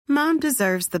Mom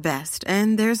deserves the best,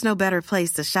 and there's no better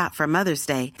place to shop for Mother's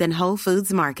Day than Whole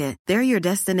Foods Market. They're your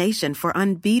destination for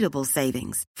unbeatable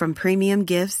savings, from premium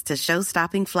gifts to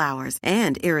show-stopping flowers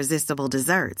and irresistible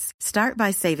desserts. Start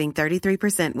by saving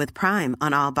 33% with Prime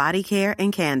on all body care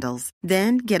and candles.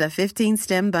 Then get a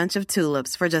 15-stem bunch of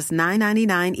tulips for just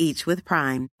 $9.99 each with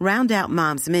Prime. Round out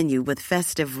Mom's menu with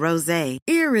festive rosé,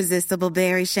 irresistible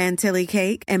berry chantilly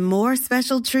cake, and more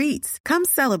special treats. Come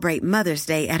celebrate Mother's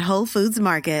Day at Whole Foods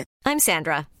Market. I'm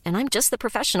Sandra, and I'm just the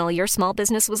professional your small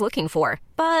business was looking for.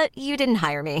 But you didn't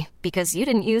hire me because you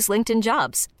didn't use LinkedIn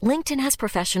Jobs. LinkedIn has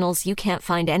professionals you can't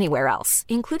find anywhere else,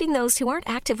 including those who aren't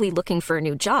actively looking for a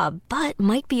new job, but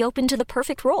might be open to the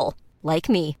perfect role, like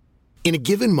me. In a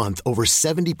given month, over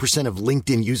 70% of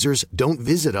LinkedIn users don't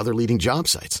visit other leading job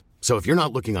sites. So if you're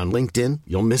not looking on LinkedIn,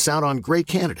 you'll miss out on great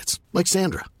candidates, like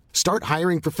Sandra. Start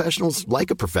hiring professionals like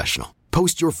a professional.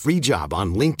 Post your free job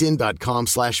on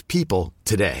linkedin.com/people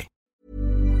today.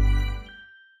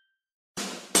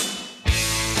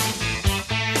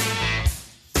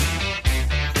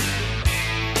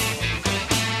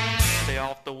 Stay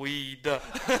off the weed.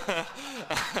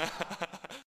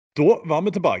 Da var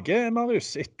vi tilbake,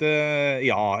 Marius, etter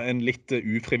en litt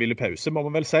ufrivillig pause, må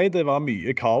man vel si. Det var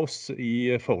mye kaos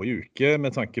i forrige uke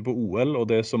med tanke på OL og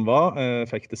det som var.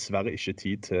 Fikk dessverre ikke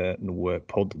tid til noe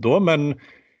podd da, men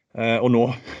og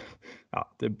nå,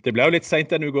 det ble jo litt sent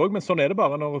denne uke også, men sånn det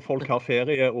bare når folk har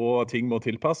ferie og ting må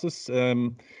tilpasses.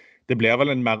 Det blir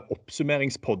vel en mer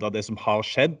oppsummeringspodd av det som har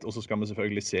skjedd, og så skal vi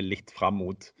selvfølgelig se litt frem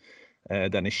mot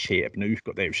denne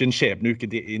skjebneuka. Det jo ikke en skjebneuke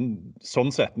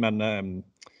sånn sett, men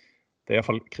det i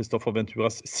hvert fall Christopher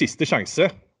Venturas siste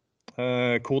sjanse.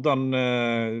 Hva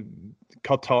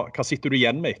sitter du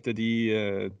igjen med etter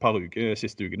de par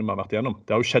siste ukene vi har vært igjennom?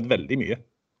 Det har jo skjedd veldig mye.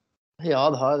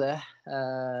 Ja, det har jo det.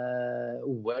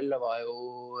 OL var jo,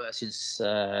 jeg synes,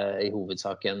 i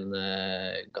hovedsak en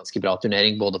ganske bra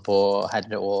turnering, både på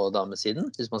herre- og damesiden,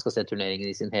 hvis man skal se turneringen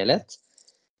i sin helhet.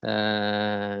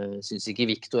 Synes ikke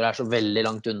Victor så veldig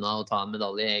langt unna å ta en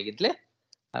medalje, egentlig.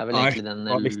 Det vel egentlig den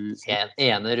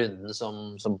ene runden som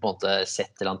på en måte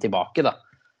setter han tilbake, da.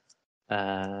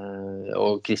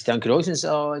 Og Christian Krogh synes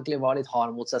jeg egentlig var litt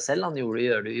hard mot seg selv. Han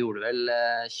gjorde vel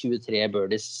 23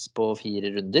 birdies på 4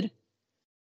 runder.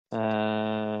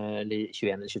 Eller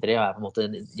 21 eller 23,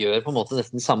 gjør på en måte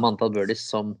nesten samme antall birdies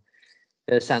som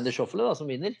Sander Schauffele, da, som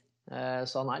vinner.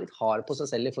 Så han litt hard på seg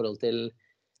selv i forhold til,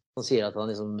 han sier at han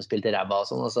liksom spilte ræva og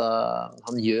sånn. Altså,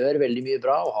 han gjør veldig mye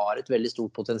bra og har et veldig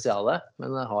stort potensiale,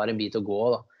 men har en bit å gå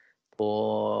da, på,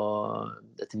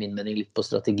 etter min mening, litt på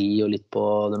strategi og litt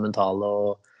på det mentale.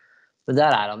 Men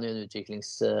der han i en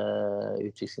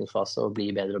utviklingsfase og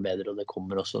blir bedre og bedre, og det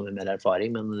kommer også med mer erfaring,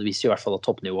 men det viser jo i hvert fall at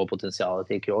toppnivået og potensialet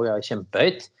til Krogh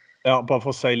kjempehøyt. Ja, bare for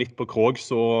å si litt på Krogh,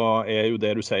 så jo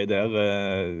det du sier der,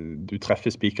 du treffer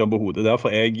spikeren på hodet der,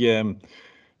 for jeg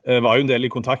var jo en del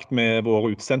i kontakt med vår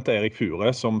utsendte Erik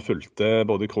Fure, som fulgte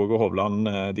både Krogh og Hovland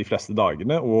de fleste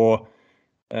dagene, og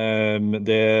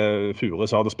det Fure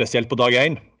sa det spesielt på dag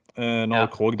 1,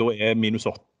 når Krogh da minus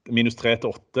 3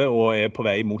 til 8 og på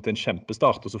vei mot en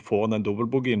kjempestart, og så får han en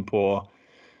dobbeltboogien på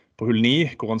hull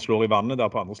 9, hvor han slår i vannet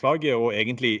der på andre slaget, og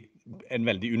egentlig en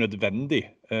veldig unødvendig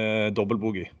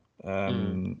dobbeltboogie,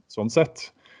 sånn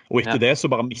sett. Og etter det så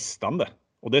bare mistet han det,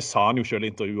 og det sa han jo selv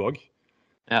i intervjuet også.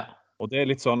 Ja. Og det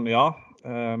litt sånn,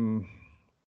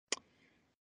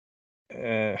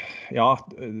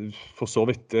 for så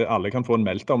vidt alle kan få en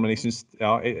meltdown, men jeg synes,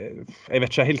 jeg vet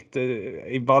ikke helt,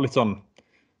 jeg var litt sånn,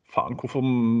 faen, hvorfor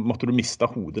måtte du miste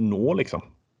hodet nå, liksom?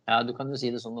 Ja, du kan jo si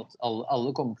det sånn at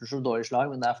alle kommer til å slå dårlig slag,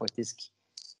 men det faktisk,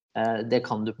 det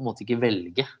kan du på en måte ikke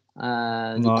velge.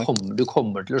 Du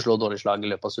kommer til å slå dårlig slag i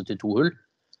løpet av 72 hull,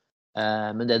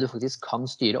 men det du faktisk kan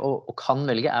styre og kan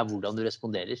velge hvordan du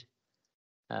responderer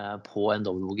på en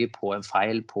dobbeltboogie, på en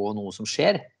feil, på noe som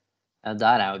skjer.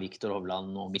 Der jo Victor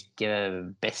Hovland om ikke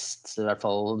best, i hvert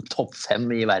fall topp 5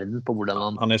 i verden på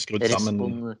hvordan han skrudd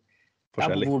sammen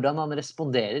forskjellig. Hvordan han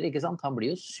responderer, ikke sant? Han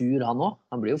blir jo sur, han også.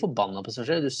 Han blir jo forbannet på seg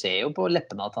selv. Du ser jo på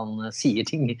leppene at han sier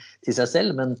ting til seg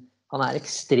selv, men han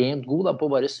ekstremt god da, på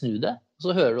å bare snu det.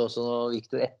 Så hører du også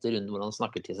Victor etter runden hvor han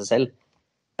snakker til seg selv.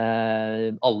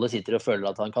 Alle sitter og føler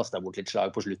at han kastet bort litt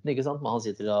slag på slutten, ikke sant? Men han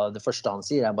sitter, det første han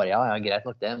sier bare, ja, greit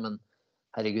nok det, men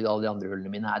herregud, alle de andre hullene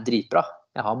mine dritbra.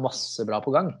 Jeg har masse bra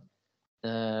på gang.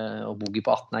 Og boogie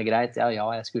på 18 greit. Ja,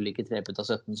 jeg skulle ikke trepe ut av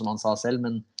 17, som han sa selv,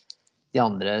 men de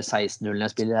andre 16 hullene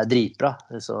jeg spiller dritbra.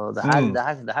 Så det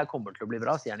her kommer til å bli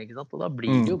bra, sier han, ikke sant? Og da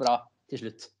blir det jo bra til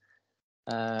slutt.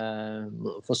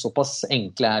 For såpass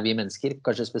enkle vi mennesker,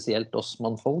 kanskje spesielt oss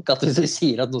mannfolk, at hvis vi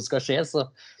sier at noe skal skje, så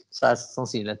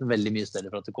sannsynligheten veldig mye større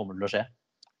for at det kommer til å skje.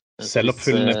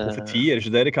 Selvoppfyllende profeti, det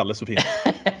ikke det de kaller så fint?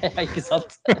 Ja, ikke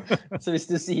sant? Så hvis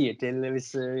du sier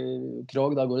hvis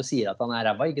Krogh da går og sier at han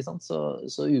ræva, ikke sant?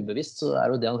 Så ubevisst så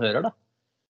det det han hører da.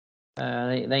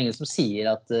 Det ingen som sier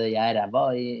at jeg ræva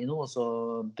i noe, og så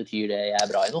betyr det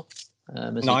jeg bra i noe.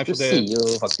 Men Victor sier jo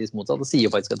faktisk motsatt, og sier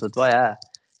jo faktisk at vet du hva,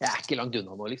 jeg ikke langt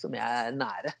unna nå, liksom. Jeg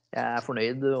nære. Jeg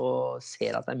fornøyd og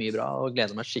ser at det mye bra, og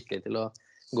gleder meg skikkelig til å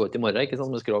gå ut i morgen, ikke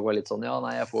sant? Mens Krogh var litt sånn, ja,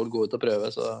 nei, jeg får gå ut og prøve,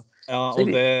 så... Ja, og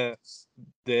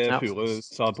det Fure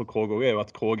sa på Krogh også, jo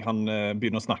at Krogh, han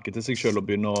begynner å snakke til seg selv, og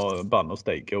begynner å banne og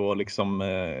steike, og liksom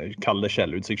kalle det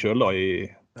skjelle ut seg selv da,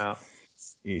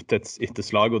 etter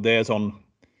slag, og det sånn...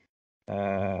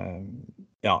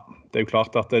 ja, det jo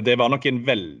klart at det var nok en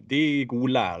veldig god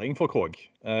læring for Krogh,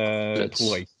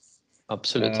 tror jeg.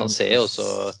 Absolutt, han ser jo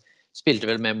også... Spilte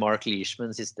vel med Mark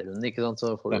Leishman siste runde, ikke sant?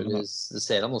 Så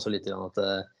ser han også litt grann at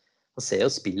han ser jo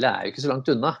spillet jo ikke så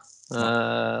langt unna.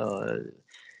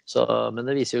 Men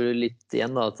det viser jo litt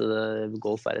igjen da, at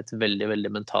golf et veldig,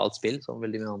 veldig mentalt spill, som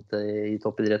veldig mye annet i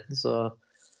toppidretten, så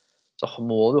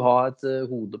må du ha et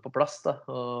hode på plass da,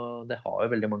 og det har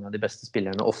jo veldig mange av de beste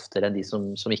spillerne oftere enn de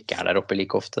som ikke der oppe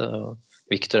like ofte. Og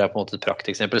Victor på en måte et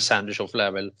prakteksempel. Sandy Schoffel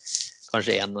vel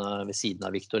kanskje en ved siden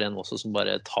av Victor, en også som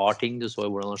bare tar ting. Du så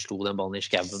jo hvordan han slo den ballen i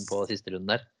skaven på siste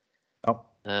runden der. Ja.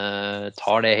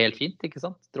 Tar det helt fint, ikke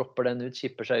sant? Dropper den ut,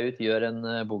 chipper seg ut, gjør en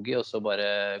boogie, og så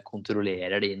bare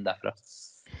kontrollerer det inn derfra.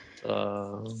 Så,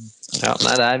 ja,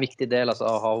 nei, det en viktig del, altså,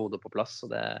 å ha hodet på plass,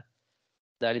 og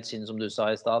det litt synd som du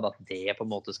sa i sted, at det på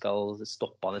en måte skal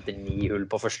stoppe han etter 9 hull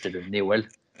på første runden i OL.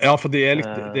 Ja, for det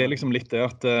liksom litt det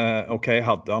at, ok,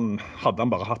 hadde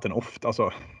han bare hatt en off, altså,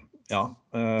 ja,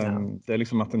 det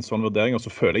liksom at en sånn vurdering, og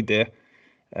så føler jeg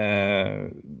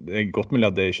det godt mulig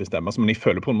at det ikke stemmer, men jeg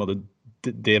føler på en måte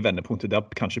det vendepunktet der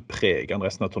kanskje preger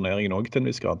resten av turneringen også til en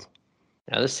viss grad.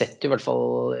 Ja, det setter jo i hvert fall,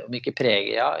 om ikke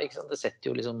preger, ja, ikke sant? Det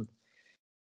setter jo liksom,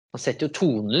 han setter jo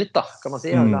tonen litt da, kan man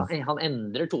si. Han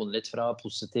endrer tonen litt fra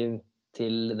positiv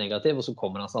til negativ, og så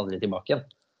kommer han aldri tilbake igjen.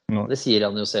 Det sier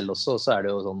han jo selv også, og så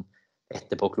det jo sånn,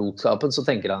 etterpå klokskapen, så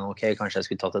tenker han, ok, kanskje jeg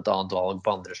skulle tatt et annet valg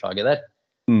på andre slaget der.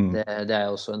 Det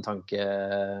jo også en tanke,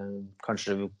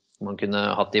 kanskje man kunne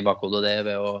hatt i bakhodet det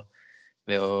ved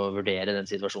å vurdere den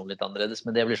situasjonen litt annerledes,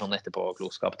 men det blir sånn etterpå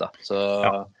klokskap da. Så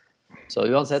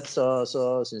uansett så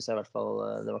synes jeg i hvert fall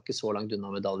det var ikke så langt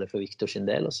unna medalje for Victor sin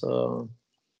del, og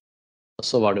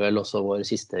så var det vel også vår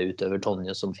siste utøver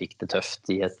Tonje som fikk det tøft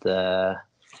i et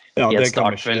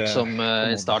startfelt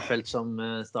som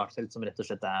rett og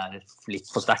slett litt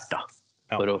for sterkt da,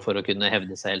 for å kunne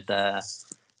hevde seg helt.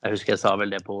 Jeg husker jeg sa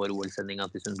vel det på vår OL-sending at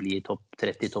hvis hun blir topp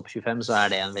 30, topp 25, så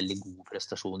det en veldig god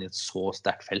prestasjon i et så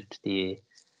sterkt felt. De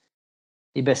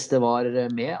beste var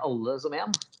med, alle som en.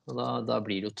 Og da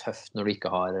blir det jo tøft når du ikke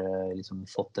har liksom,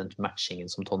 fått den matchingen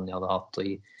som Tonje hadde hatt, og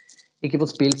ikke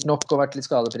fått spilt nok og vært litt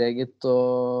skadepreget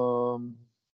og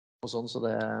sånn, så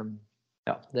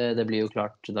det blir jo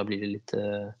klart, da blir det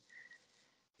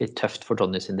litt tøft for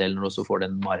Tonje sin del når du også får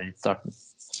den marerittstarten.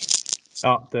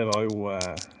 Ja, det var jo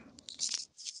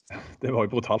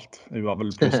brutalt. Hun var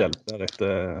vel pluss 11 der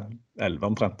etter 11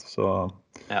 omtrent, så...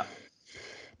 Ja.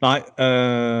 Nei,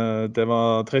 det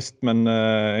var trist, men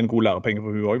en god lærepenge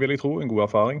for hun også, vil jeg tro. En god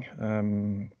erfaring.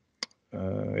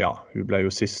 Ja, hun ble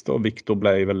jo sist, og Victor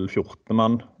ble vel 14.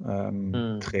 mann.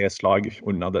 3 slag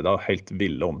under det der helt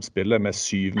ville omspillet med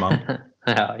 7 mann.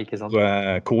 Ja, ikke sant.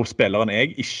 Hvor spilleren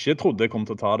jeg ikke trodde kom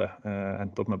til å ta det,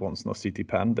 endte opp med bronsen, og City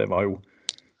Pan, det var jo...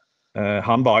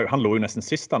 Han lå jo nesten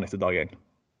sist han etter dag 1.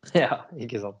 Ja,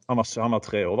 ikke sant. Han var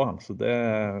 3 over han, så det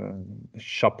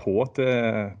chapeau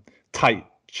til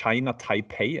China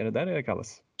Taipei, det det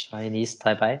kalles? Chinese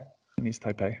Taipei.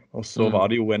 Og så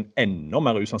var det jo en enda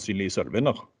mer usannsynlig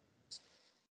sølvvinner.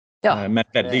 Ja. Men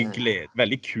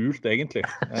veldig kult egentlig.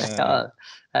 Ja,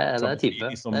 det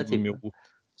type. Som jo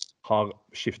har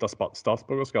skiftet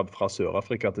statsborgerskap fra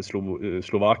Sør-Afrika til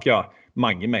Slovakia.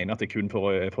 Mange mener at det kun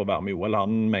for å være med i OL.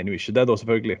 Han mener jo ikke det da,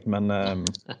 selvfølgelig. Men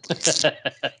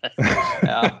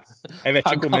jeg vet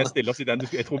ikke hvor vi stiller oss i den.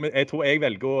 Jeg tror jeg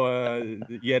velger å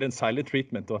gi det en silent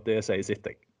treatment, og at det sier sitt.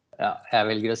 Ja, jeg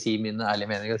velger å si min ærlige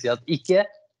mening og si at ikke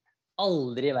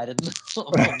aldri i verden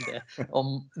om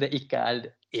det ikke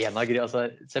en av grunnene. Altså,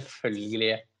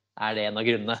 selvfølgelig det en av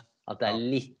grunnene. At det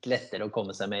litt lettere å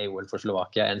komme seg med i OL for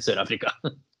Slovakia enn Sør-Afrika.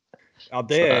 Ja,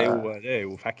 det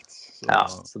jo facts.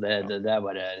 Så det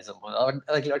bare liksom, det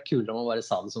hadde ikke vært kulere om man bare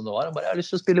sa det som det var. Jeg har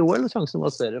lyst til å spille OL, og sjansen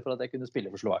var større for at jeg kunne spille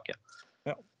for Slovakia.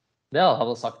 Ja. Det hadde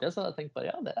han sagt det, så jeg tenkte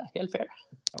bare, ja, det helt fair.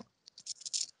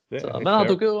 Men han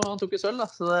tok jo sølv da,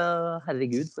 så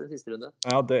herregud for den siste runde.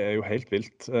 Ja, det jo helt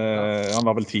vilt. Han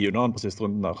var vel 10 under han på siste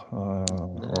runden der.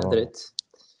 Drøyt.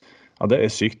 Ja,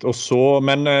 det sykt. Og så,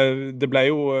 men det ble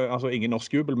jo altså ingen norsk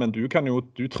jubel, men du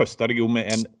trøstet deg jo med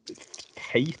en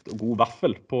feit og god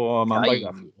vaffel på mandag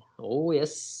der.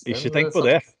 Yes. Ikke tenk på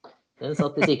det. Den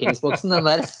satt i sikringsboksen, den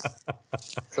der.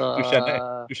 Så,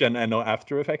 du kjenner ennå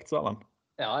after effects av den?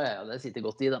 Ja, det sitter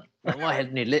godt i den. Den var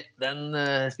helt nydelig. Den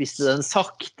spiste den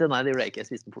sakte. Nei, det gjorde jeg ikke. Jeg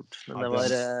spiste den fort. Men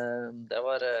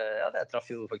det traff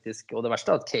jo faktisk. Og det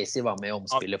verste at Casey var med i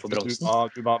omspillet for bronsen.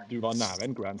 Du var nære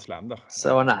en Grand Slam der. Så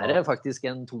jeg var nære faktisk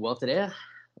en 2 av 3.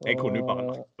 Jeg kunne jo bare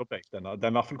lagt opp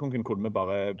den vaffelkonken kunne vi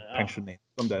bare pensjonere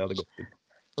om det hadde gått inn.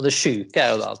 Og det syke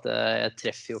jo da at jeg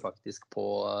treffer jo faktisk på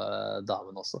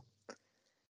damen også.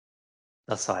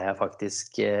 Da sa jeg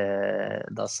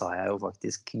jo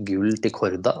faktisk gull til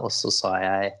Korda, og så sa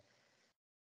jeg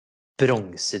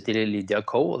bronse til Lydia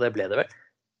Ko, og det ble det vel.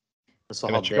 Så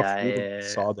jeg vet ikke hvorfor du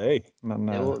sa det, men...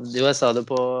 Jo, jeg sa det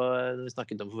når vi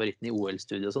snakket om favoritten i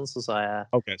OL-studio og sånn, så sa jeg...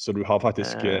 Ok, så du har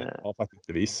faktisk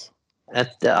bevis? Jeg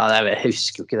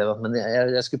husker jo ikke det, men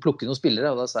jeg skulle plukke noen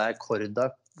spillere, og da sa jeg Korda,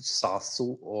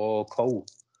 Sasso og Ko.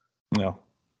 Ja.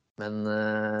 Men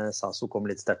Sasso kom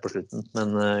litt sterkt på slutten,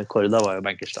 men Korda var jo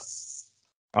bankers da.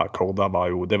 Ja, Korda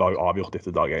var jo avgjort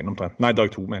etter dag 1 omtrent. Nei,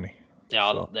 dag 2 mener jeg. Ja,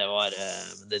 det var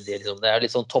det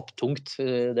litt sånn topptungt,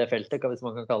 det feltet, hvis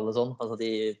man kan kalle det sånn. Altså,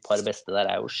 de par beste der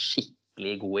jo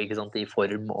skikkelig gode, ikke sant, i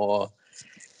form, og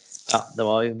ja, det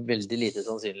var jo veldig lite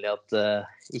sannsynlig at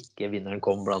ikke vinneren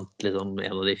kom blant liksom,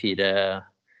 en av de 4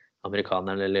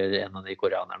 amerikanerne, eller en av de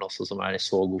koreanerne også, som i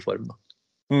så god form da.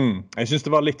 Jeg synes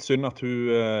det var litt synd at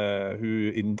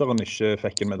hun inderen ikke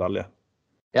fikk en medalje.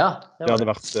 Ja, det hadde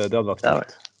vært kult. Det hadde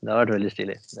vært veldig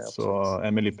stilig. Så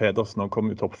Emily Pedersen kom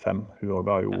jo topp 5. Hun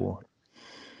var jo...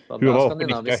 Hun var oppe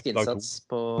skandinavisk innsats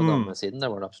på damesiden,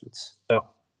 det var det absolutt. Ja.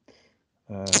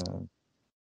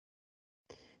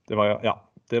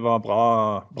 Det var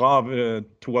bra 2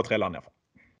 av 3 land i hvert fall.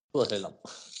 2 av 3 land.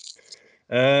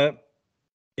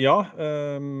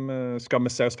 Skal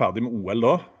vi se oss ferdig med OL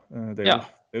da? Det er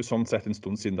jo sånn sett en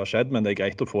stund siden det har skjedd, men det er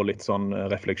greit å få litt sånn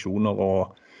refleksjoner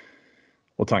og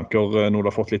tanker når du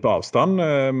har fått litt på avstand.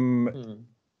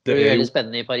 Det er veldig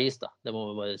spennende i Paris da, det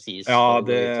må bare sies før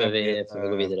vi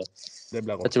går videre. Jeg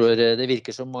tror det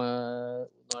virker som,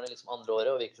 nå det liksom andre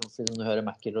året, og virker som du hører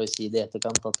McIlroy si det i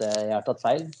etterkant at jeg har tatt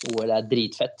feil. OL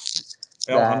dritfett.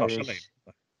 Ja, han var ikke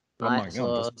alene. Nei,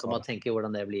 så man tenker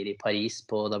hvordan det blir i Paris,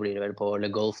 da blir det vel på Le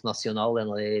Golf National,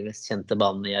 en av de mest kjente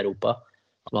banene i Europa,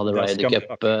 som hadde Ryder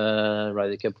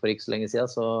Cup for ikke så lenge siden,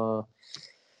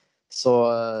 så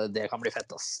det kan bli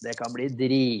fett, ass. Det kan bli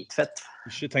dritfett.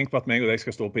 Ikke tenk på at meg og deg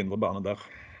skal stå på indre bane der.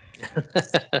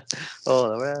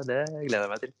 Det gleder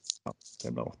jeg meg til. Ja,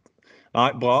 det blir rått.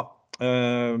 Nei, bra.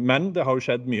 Men det har jo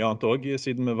skjedd mye annet også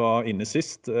siden vi var inne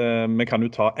sist. Vi kan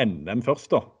jo ta NM først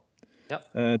da. Ja.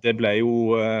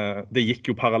 Det gikk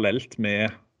jo parallelt med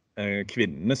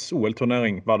kvinnenes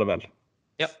OL-turnering, var det vel?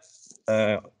 Ja.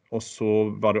 Og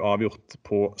så var det avgjort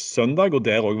på søndag, og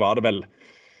der også var det vel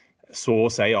så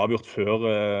å si avgjort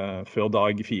før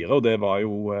dag 4, og det var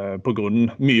jo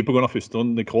mye på grunn av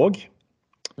førsterunde Krog,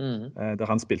 der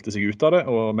han spilte seg ut av det,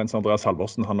 og mens Andreas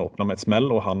Halvorsen han åpnet med et smell,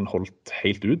 og han holdt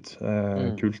helt ut.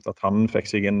 Kult at han fikk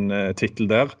seg en titel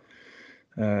der.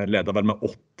 Leder vel med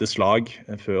 8 slag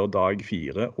før dag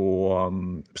 4, og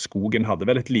Skogen hadde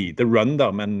vel et lite run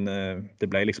der, men det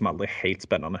ble liksom aldri helt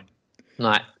spennende.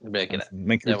 Nei, det ble ikke det.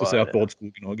 Men kult å se at Bård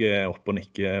Skogen også oppe og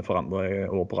nikker for andre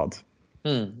år på rad.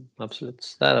 Absolutt.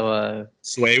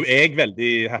 Så jo jeg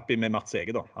veldig happy med Mats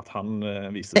Ege da, at han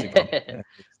viste seg fram.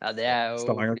 Ja, det jo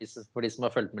for de som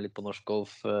har følt med litt på norsk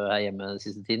golf her hjemme den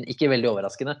siste tiden, ikke veldig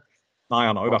overraskende. Nei,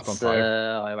 han har jo vært on fire.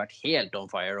 Han har jo vært helt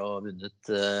on fire og vunnet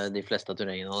de fleste av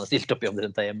turneringene. Han har stilt opp i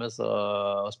omtrent her hjemme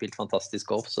og spilt fantastisk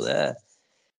golf, så det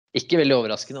ikke veldig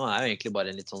overraskende. Han jo egentlig bare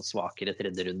en litt sånn svakere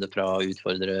tredje runde fra å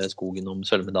utfordre Skogen om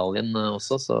sølvmedaljen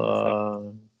også, så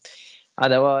nei,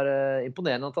 det var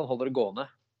imponerende at han holder det gående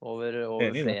over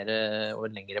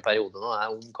lengre perioder nå.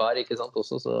 Han ung kar, ikke sant,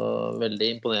 også, så veldig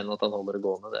imponerende at han holder det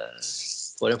gående. Det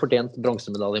får en fortjent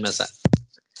bronsemedalje med seg.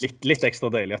 Litt ekstra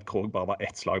deilig at Krog bare var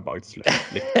 1 slag bak til slutt.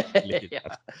 Litt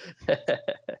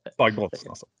bak bronsen,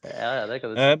 altså. Ja, det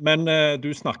kan du si. Men du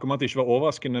snakker om at det ikke var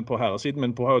overraskende på herresiden,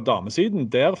 men på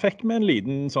damesiden, der fikk vi en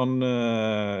liten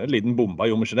bomba,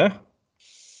 gjorde vi ikke det?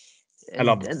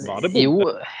 Eller var det bomba? Jo,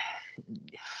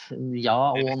 ja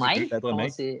og nei, kan man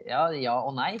si. Ja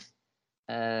og nei.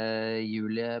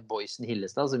 Julie Boysen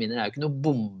Hillestad, som vinner, jo ikke noe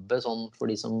bombe sånn for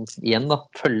de som igjen da,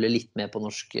 følger litt med på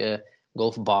norsk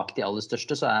golf bak de aller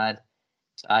største, så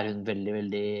hun veldig,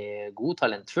 veldig god,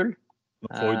 talentfull.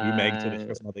 Nå får du meg til å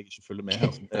virke som at jeg ikke følger med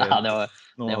her. Ja, det var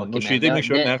nå skyter jeg meg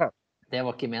selv ned her. Det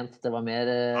var ikke ment, det var mer...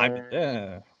 Nei,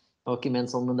 men var ikke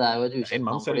ment sånn, men det jo et En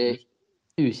mann ser litt ut.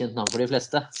 ukjent navn for de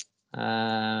fleste.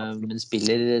 Men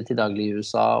spiller til daglig i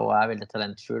USA og veldig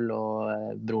talentfull, og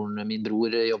min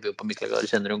bror jobber jo på Miklagard,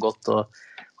 kjenner hun godt, og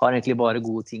har egentlig bare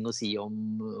gode ting å si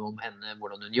om henne,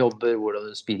 hvordan hun jobber, hvordan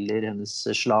hun spiller, hennes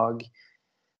slag.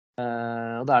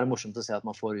 Og da det morsomt å se at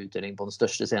man får utdeling på den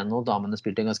største scenen nå. Damene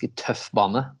spilte en ganske tøff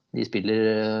bane. De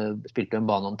spilte en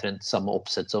bane omtrent samme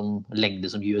oppsett som lengde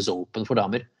som US Open for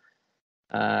damer.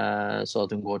 Så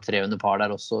at hun går 300 par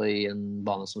der også i en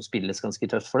bane som spilles ganske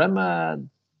tøff for dem,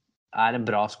 en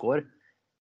bra score.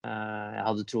 Jeg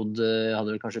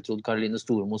hadde vel kanskje trodd Caroline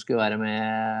Stormo skulle være med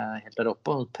helt der oppe,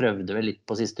 og prøvde vel litt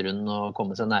på siste runden å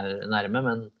komme seg nærme,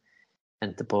 men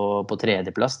endte på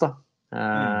tredjeplass da.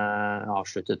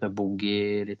 Avsluttet med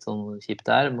bogey, litt sånn kjipt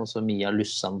der, men også Mia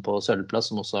Lussan på sølvplass,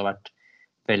 som også har vært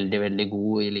veldig, veldig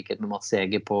god i likhet med Mats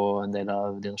Seger på en del av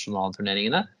de nasjonale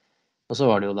turneringene. Og så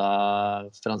var det jo da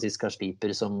Franziska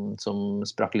Stiper som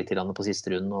sprakk litt på siste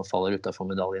runden og faller utenfor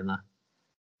medaljene.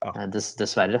 Ja.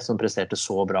 Dessverre, som presterte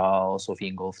så bra og så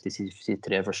fin golf de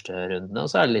 3 første rundene. Og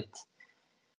så det litt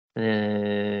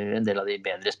en del av de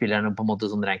bedre spillerne på en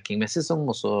måte sånn rankingmessig som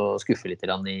også skuffer litt i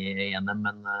NM,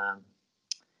 men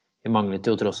vi manglet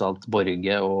jo tross alt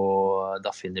Borge og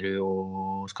Daffinrud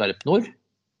og Skarpnord.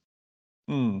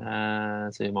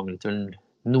 Så vi manglet vel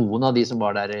noen av de som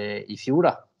var der i fjor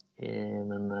da.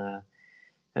 Men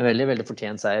en veldig, veldig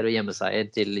fortjent seier og hjemmeseier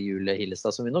til Julie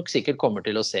Hillestad, som vi nok sikkert kommer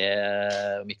til å se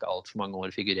om ikke alt for mange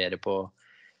år figurere på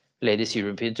Ladies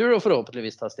European Tour, og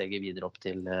forhåpentligvis ta steget videre opp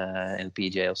til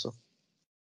LPGA også.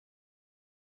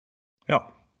 Ja,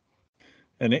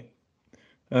 enig.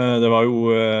 Det var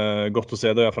jo godt å se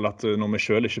det, i hvert fall at når vi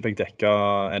selv ikke fikk dekka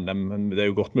NM, men det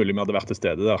jo godt mulig vi hadde vært til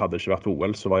stede der, hadde det ikke vært på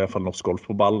OL, så var i hvert fall norsk golf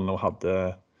på ballen og hadde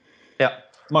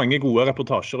mange gode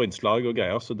reportasjer og innslag og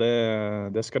greier, så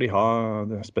det skal de ha,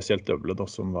 det spesielt Døvle da,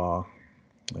 som var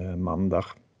mannen der.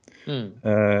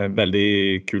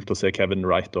 Veldig kult å se Kevin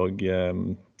Wright også,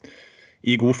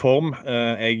 i god form.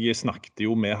 Jeg snakket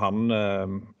jo med han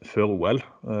før OL.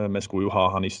 Vi skulle jo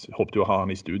håpte jo å ha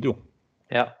han i studio.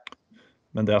 Ja.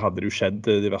 Men der hadde det jo skjedd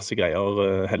diverse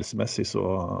greier helsemessig, så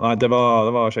nei, det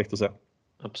var kjekt å se.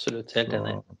 Absolutt, helt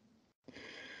enig.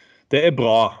 Det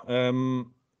bra.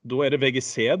 Da det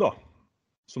VGC da,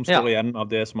 som står igjen av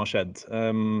det som har skjedd.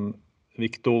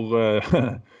 Victor,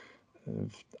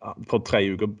 for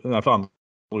andre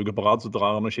uker på rad, så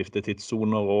drar han og skifter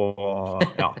tidszoner, og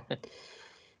ja.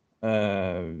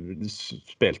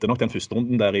 Spilte nok den første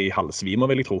runden der i halvsvimer,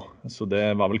 vil jeg tro. Så det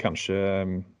var vel kanskje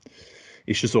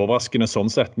ikke så overraskende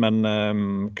sånn sett, men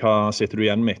hva sitter du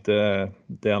igjen med etter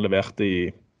det han leverte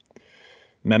i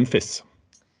Memphis?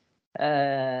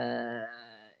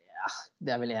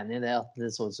 Det vel enig i det, at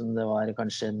det så ut som det var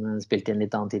kanskje spilt i en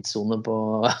litt annen tidszone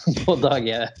på dag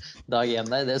 1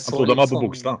 der. Det så han trodde han var på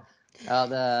Bogstad. Ja,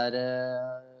 det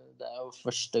jo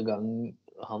første gang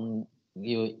han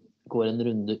går en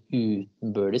runde uten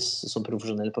birdies som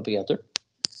profesjonell på PGA-tur.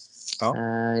 Ja.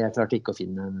 Jeg klarte ikke å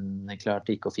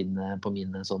finne på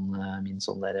min sånn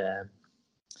der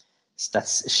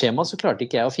stats-skjema, så klarte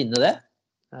ikke jeg å finne det.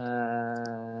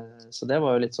 Så det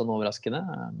var jo litt sånn overraskende.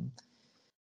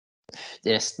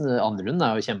 Resten, andre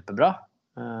runden jo kjempebra.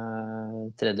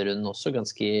 Tredje runden også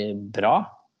ganske bra.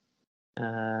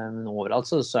 Men overalt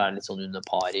så det litt sånn under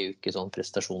par i uke, sånn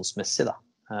prestasjonsmessig da.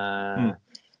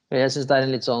 Jeg synes det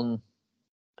en litt sånn,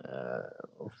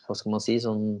 hva skal man si,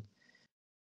 sånn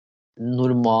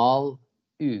normal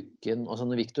uken, og så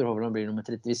når Victor Hovland blir nummer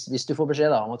 30, hvis du får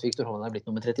beskjed da, om at Victor Hovland blitt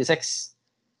nummer 36,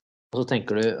 og så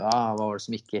tenker du, hva var det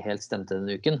som ikke helt stemte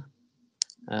denne uken?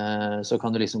 Så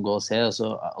kan du liksom gå og se, og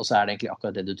så det egentlig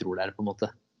akkurat det du tror det på en måte.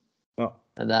 Ja.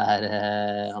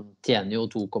 Han tjener jo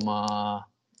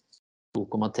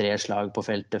 2,3 slag på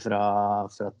feltet fra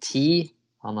 10.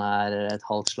 Han et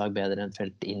halvt slag bedre enn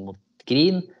feltet inn mot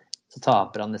green. Så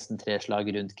taper han nesten 3 slag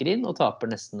rundt green, og taper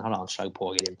nesten 1,5 slag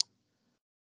på green.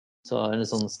 Så en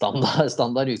sånn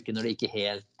standard uke når det ikke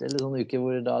helt, eller sånn uke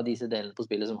hvor da disse delene på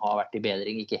spillet som har vært i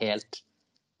bedring ikke helt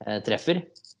treffer.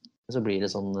 Så blir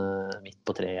det sånn midt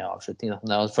på 3 avslutning.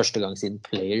 Da. Det første gang siden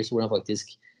Players hvor han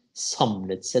faktisk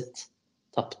samlet sett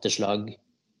tappte slag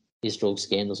i strokes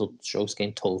gain, og så strokes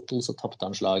gain total, så tappte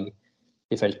han slag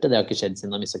i feltet. Det har ikke skjedd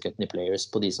siden han mistet cutten i Players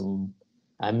på de som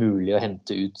mulig å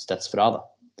hente ut stats fra. Da.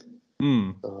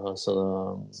 Så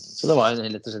det var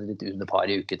rett og slett litt under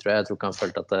par i uke, tror jeg. Jeg tror ikke han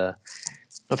følte at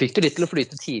han fikk det litt til å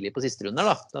flyte tidlig på siste runder.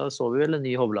 Da så vi vel en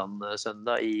ny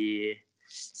Hovland-søndag i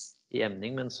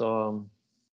emning, men så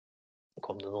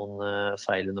kom det noen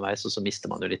feil underveis, og så mister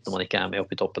man jo litt når man ikke med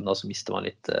opp i toppen, da, så mister man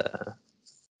litt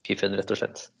piffen, rett og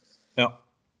slett. Ja.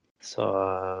 Så,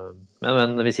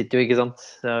 men vi sitter jo, ikke sant?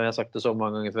 Jeg har sagt det så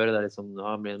mange ganger før. Det litt sånn,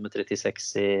 ja, blir med 36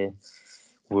 i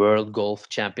World Golf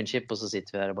Championship, og så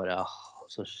sitter vi her og bare,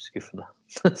 så skuffende.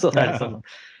 Så det litt sånn,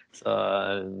 så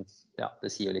ja,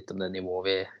 det sier jo litt om det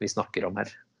nivået vi snakker om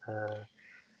her.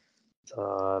 Så,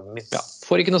 ja,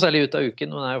 får ikke noe særlig ut av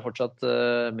uken, men er jo fortsatt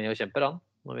med og kjemper han,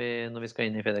 når vi skal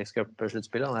inn i FedEx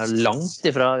Cup-sluttspillet. Han er langt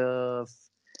ifra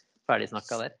ferdig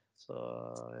snakket der. Så,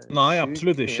 nei,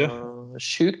 absolutt ikke.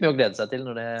 Sjukt mye å glede seg til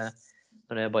når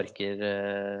det barker,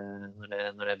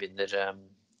 når det begynner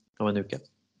om en uke.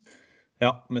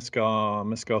 Ja, vi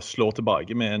skal slå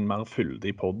tilbake med en mer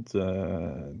fyldig podd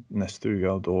neste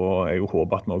uke. Da jeg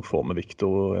håper at vi også får med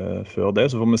Victor før det,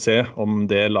 så får vi se om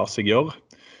det lar seg gjøre.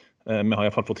 Vi har i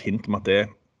hvert fall fått hint om at det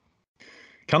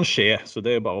kan skje, så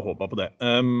det er bare å håpe på det.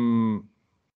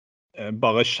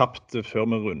 Bare kjapt før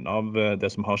vi runder av det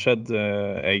som har skjedd.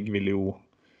 Jeg vil jo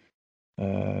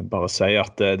bare si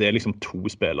at det er liksom 2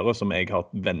 spillere som jeg har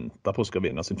ventet på skal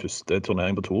vinne sin første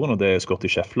turnering på touren, og det er Scottie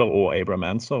Scheffler og Abraham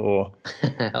Ancer, og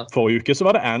forrige uke så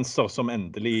var det Ancer som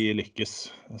endelig lykkes,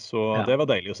 så det var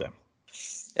deilig å se.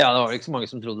 Ja, det var jo ikke så mange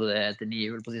som trodde det etter 9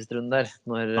 hjul på siste runde der,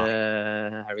 når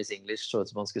Harris English så ut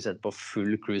som han skulle sette på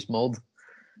full cruise mode.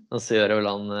 Og så gjør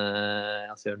vel han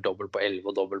gjør dobbelt på 11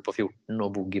 og dobbelt på 14 og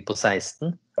boogie på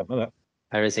 16. Det.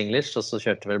 Harris English, og så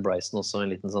kjørte vel Bryson også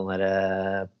en liten sånn der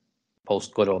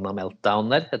post-corona meltdown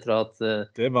der, etter at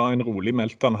det var en rolig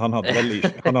meltdown. Han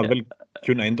hadde vel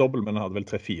kun 1 dobbelt, men han hadde vel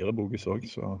 3-4 boogies også,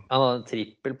 så han hadde en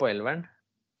trippel på 11-eren.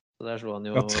 Så der slo han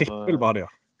jo trippel var det,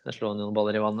 ja. Der slo han jo noen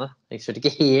baller i vannet. Jeg kjørte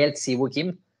ikke helt Sivo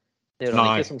Kim. Det gjorde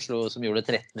han ikke, som gjorde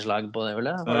 13 slag på det, vel?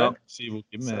 Ja, Sivo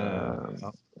Kim.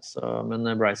 Men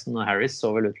Bryson og Harris så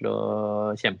vel ut til å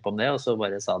kjempe om det, og så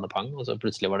bare sa det pang, og så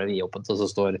plutselig var det vidåpent, og så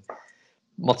står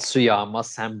Matsuyama,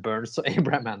 Sam Burns og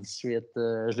Abraham Ancer i et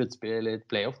sluttspill eller et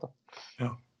playoff da. Ja.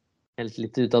 Helt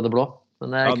litt ut av det blå. Men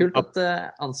det er kult at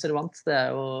Ancer vant. Det er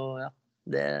jo,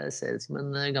 det ser ut som en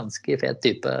ganske fet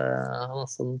type. Han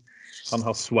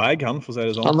har swag, han, for å si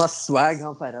det sånn. Han har swag,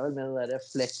 han feiret vel med det der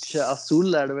Fletch Azul,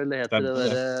 er det vel det heter, det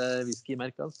der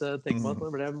whisky-merket. Så jeg tenker meg at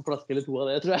det ble en flaske eller 2 av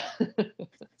det, tror jeg.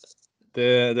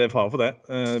 Det er fare for det.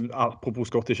 Apropos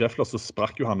Scottie Scheffler, så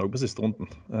sprakk jo han også på siste runden.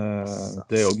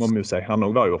 Det må vi jo si. Han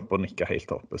også var jo oppe og nikket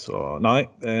helt oppe. Så nei,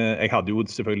 jeg hadde jo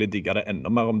selvfølgelig digget det enda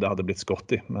mer om det hadde blitt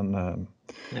Scottie, men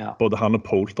både han og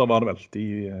Poulter var det vel.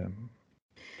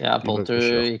 Poulter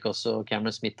gikk også,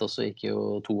 Cameron Smith også gikk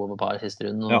jo 2 over par siste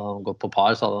runden, og han gått på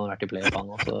par, så hadde han vært i playoff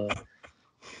han også.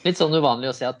 Litt sånn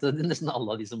uvanlig å se at nesten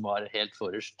alle av de som var helt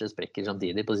forrest sprekker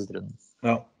samtidig på siste runden.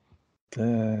 Ja, det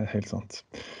er helt sant.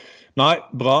 Nei,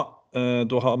 bra.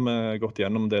 Da har vi gått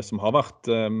gjennom det som har vært.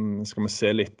 Skal vi se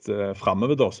litt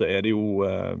fremover da, så er det jo,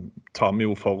 tar vi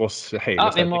jo for oss hele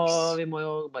FedEx. Vi må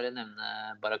jo bare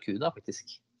nevne Barracuda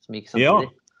faktisk, som gikk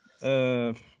samtidig.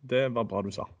 Ja, det var bra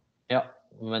du sa. Ja,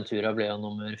 Ventura ble jo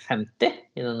nummer 50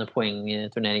 i denne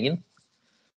poengturneringen,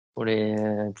 hvor de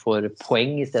får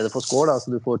poeng i stedet for score, da,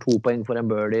 så du får 2 poeng for en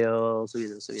birdie og så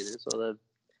videre og så videre, så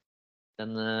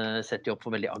den setter jo opp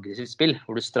for veldig aggressivt spill,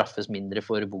 hvor du straffes mindre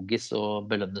for boogies og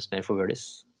belønnes mer for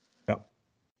birdies. Ja.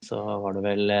 Så var det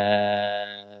vel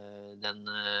den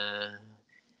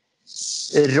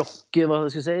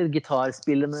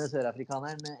gitarspillende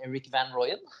sørafrikaneren Eric Van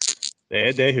Rooyen.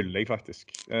 Det hyller jeg faktisk.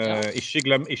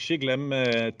 Ikke glem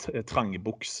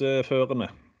trangbukseførende.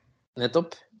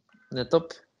 Nettopp.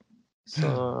 Så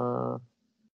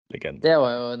legende. Det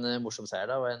var jo en morsom seier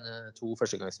da, og 2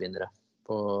 førstegangsvinnere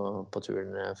på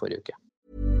turen forrige uke.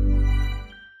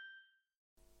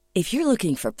 If you're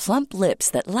looking for plump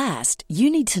lips that last, you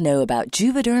need to know about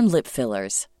Juvederm lip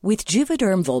fillers. With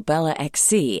Juvederm Volbella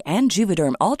XC and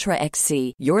Juvederm Ultra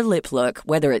XC, your lip look,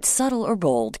 whether it's subtle or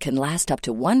bold, can last up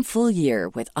to 1 full year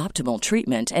with optimal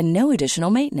treatment and no additional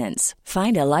maintenance.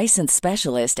 Find a licensed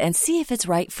specialist and see if it's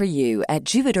right for you at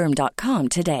Juvederm.com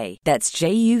today. That's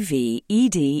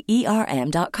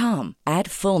JUVEDERM.com.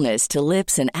 Add fullness to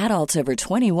lips in adults over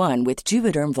 21 with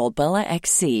Juvederm Volbella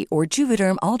XC or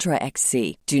Juvederm Ultra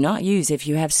XC. Do not use if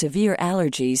you have severe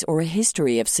allergies or a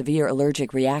history of severe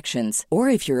allergic reactions, or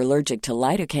if you're allergic to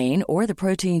lidocaine or the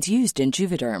proteins used in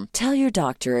Juvederm. Tell your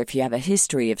doctor if you have a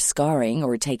history of scarring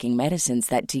or taking medicines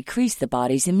that decrease the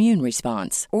body's immune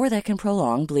response or that can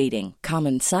prolong bleeding.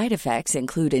 Common side effects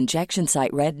include injection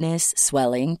site redness,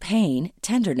 swelling, pain,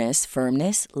 tenderness,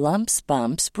 firmness, lumps,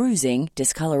 bumps, bruising,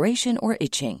 discoloration, or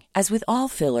itching. As with all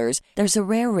fillers, there's a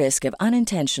rare risk of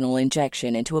unintentional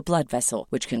injection into a blood vessel,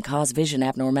 which can cause vision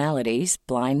abnormalities,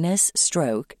 blindness,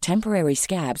 stroke, temporary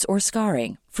scabs, or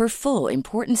scarring. For full,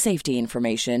 important safety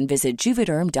information, visit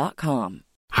Juvederm.com.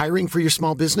 Hiring for your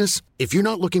small business? If you're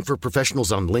not looking for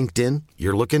professionals on LinkedIn,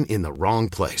 you're looking in the wrong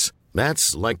place.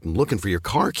 That's like looking for your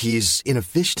car keys in a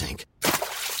fish tank.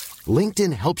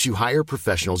 LinkedIn helps you hire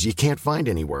professionals you can't find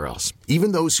anywhere else,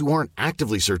 even those who aren't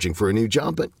actively searching for a new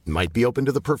job but might be open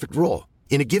to the perfect role.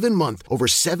 In a given month, over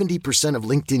 70% of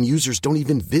LinkedIn users don't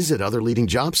even visit other leading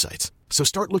job sites. So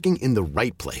start looking in the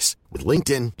right place. With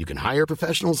LinkedIn, you can hire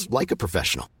professionals like a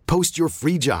professional. Post your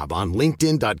free job on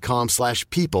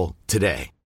linkedin.com/people today.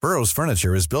 Burrow's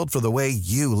furniture is built for the way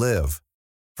you live.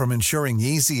 From ensuring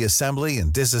easy assembly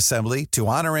and disassembly to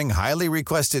honoring highly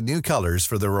requested new colors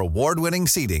for their award-winning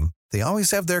seating, they always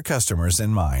have their customers in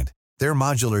mind. Their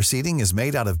modular seating is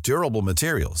made out of durable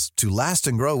materials to last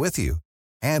and grow with you.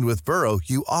 And with Burrow,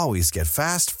 you always get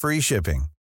fast, free shipping.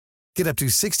 Get up to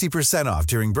 60% off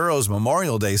during Burrow's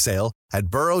Memorial Day sale at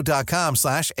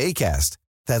burrow.com/ACAST.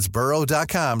 That's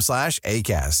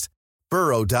burrow.com/ACAST.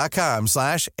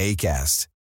 burrow.com/ACAST.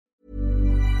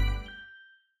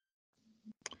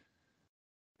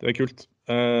 Det kult.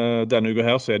 Denne uka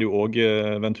her så det jo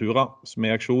også Ventura som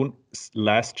aksjon,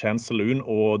 Last Chance Saloon,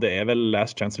 og det vel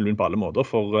Last Chance Saloon på alle måter,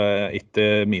 for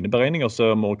etter mine beregninger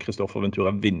så må Christopher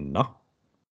Ventura vinne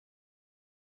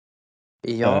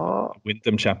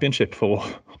Wyndham Championship for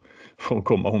å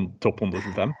komme topp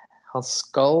 125. Han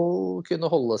skal kunne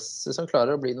holdes, hvis han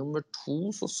klarer å bli nummer 2,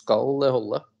 så skal det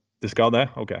holde. Det skal det?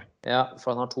 Ok. Ja,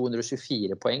 for han har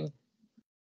 224 poeng,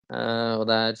 og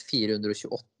det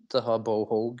 428 har Bo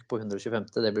Hogue på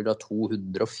 125. Det blir da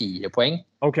 204 poeng.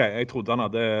 Ok, jeg trodde han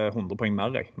hadde 100 poeng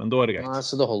mer, men da det greit. Nei,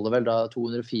 så det holder vel da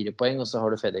 204 poeng, og så har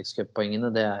du FedEx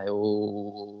Cup-poengene. Det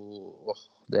jo...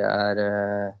 Det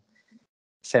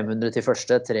 500 til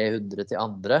første, 300 til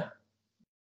andre.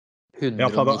 190, ja,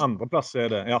 fra den andre plass det.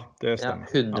 Ja, det stemmer.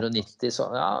 Ja, 190, så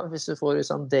ja,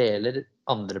 hvis han deler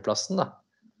andreplassen da,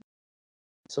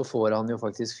 så får han jo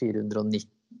faktisk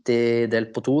 490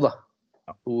 delt på 2 da.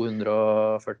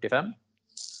 245.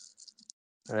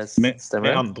 Stemmer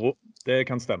med andre ord, det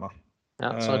kan stemme.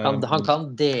 Ja, så han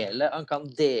kan dele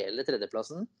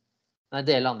tredjeplassen. Nei,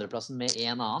 dele andreplassen med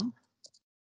en annen.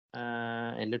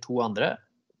 Eller 2 andre.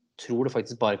 Tror det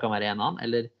faktisk bare kan være en annen,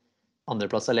 eller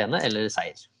andreplass alene, eller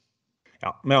seier. Ja,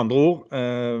 med andre ord,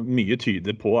 mye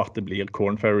tyder på at det blir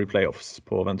Corn Ferry Playoffs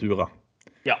på Ventura.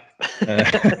 Ja.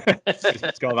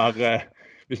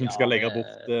 Hvis vi skal legge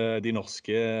bort de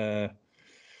norske...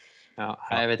 Ja,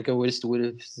 jeg vet ikke hvor stor,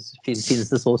 finnes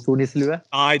det så stor nisselue?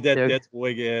 Nei, det tror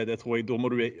jeg, da må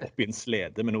du opp i en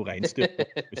slede med noe regnstyr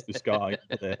hvis du skal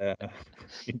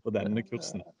inn på denne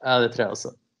kursen. Ja, det tror jeg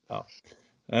også. Ja.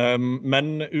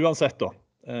 Men uansett da,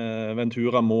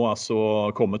 Ventura må altså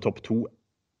komme topp 2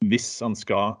 hvis han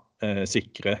skal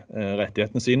sikre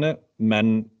rettighetene sine,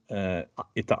 men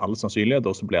etter all sannsynlighet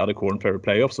da så blir det Corn Ferry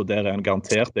Playoffs, og der han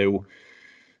garantert, det jo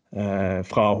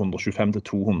fra 125 til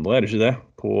 200, det ikke det,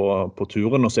 på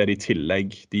turen, og så det i tillegg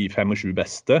de 25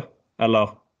 beste, eller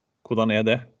hvordan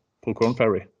det på Corn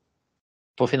Ferry?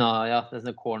 På finalen, ja, det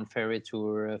er Corn Ferry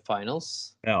Tour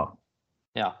Finals. Ja.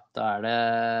 Ja, da det...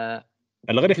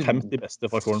 Eller det 50 beste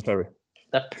fra Corn Ferry?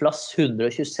 Det plass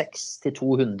 126 til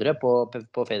 200 på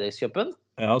FedEx-cupen.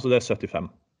 Ja, så det 75.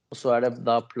 Og så det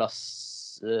da plass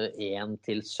 1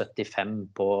 til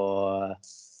 75 på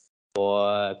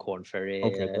Corn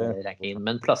Ferry-rankingen.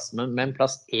 Men plass 1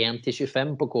 til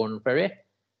 25 på Corn Ferry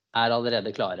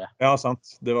allerede klare. Ja,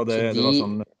 sant. Det var det. Det var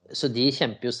sånn... Så de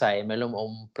kjemper jo seg mellom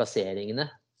om plasseringene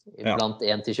blant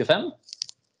 1 til 25.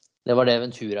 Det var det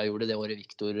Ventura gjorde det året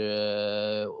Victor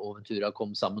og Ventura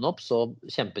kom sammen opp. Så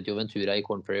kjempet jo Ventura i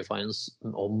Corn Ferry Finals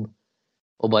om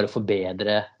å bare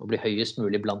forbedre og bli høyest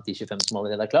mulig blant de 25 som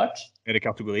allerede klart. Det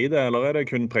kategori det, eller det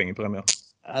kun pengepremier?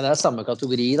 Ja, det samme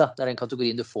kategori da. Det den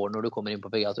kategorien du får når du kommer inn på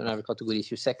PGA-turen. Det vel kategori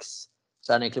 26. Så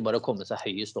det egentlig bare å komme seg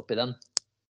høyest opp i den.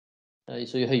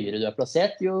 Så jo høyere du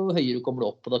plassert, jo høyere kommer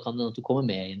du opp, og da kan du komme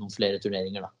med i noen flere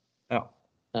turneringer da. Ja.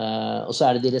 Og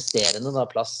så det de resterende da,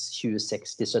 plass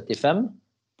 26 til 75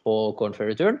 på Corn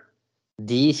Ferry-turen.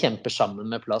 De kjemper sammen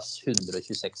med plass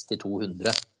 126 til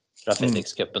 200 fra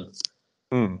FedEx-cupen.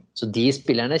 Så de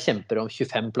spillerne kjemper om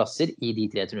 25 plasser i de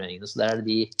 3 turneringene. Så der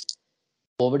det de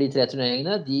over de 3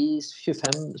 turneringene, de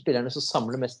 25 spillerne som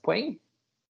samler mest poeng,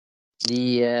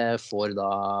 de får da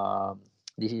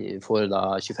 25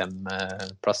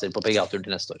 plasser på PGA-turen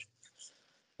til neste år.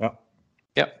 Ja.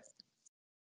 Ja.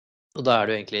 Og da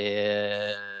det jo egentlig,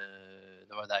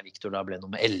 det var der Victor da ble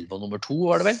nummer 11 og nummer 2,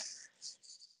 var det vel?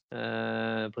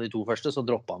 På de 2 første så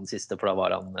droppet han siste, for da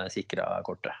var han sikret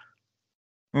kortet.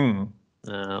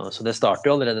 Så det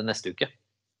starter jo allerede neste uke.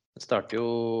 Det starter jo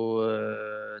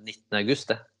 19.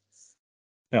 august, det.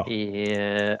 Ja. I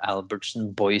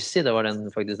Albertson Boise, det var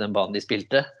faktisk den banen de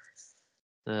spilte.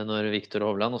 når Victor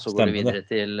Hovland, og så går,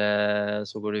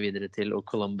 så går du videre til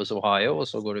Columbus, Ohio, og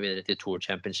så går du videre til Tour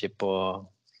Championship på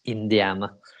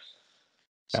Indiana.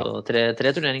 Så tre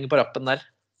turneringer på rappen der,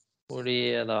 hvor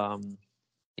de da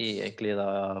egentlig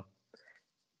da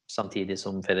samtidig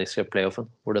som FedEx Cup playoffen,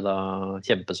 hvor det da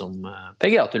kjempes om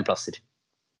PGA-tullplasser.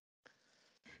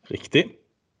 Riktig.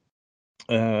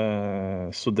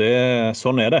 Så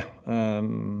sånn det.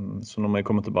 Så når vi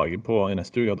kommer tilbake på i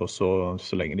neste uke, da, så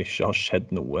lenge det ikke har skjedd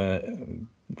noe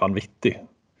vanvittig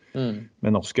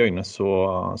med norske øyne, så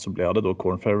blir det da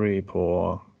Corn Ferry på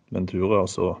Ventura,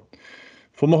 og så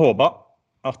får vi håpe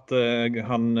at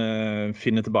han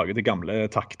finner tilbake til gamle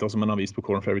takter som han har vist på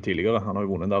Corn Ferry tidligere. Han har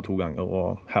jo vunnet der 2 ganger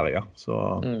og herja.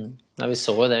 Ja, vi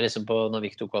så jo det liksom på når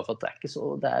Victor tok at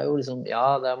det er jo liksom,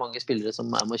 ja, det er mange spillere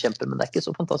som med å kjempe, men det er ikke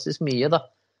så fantastisk mye da,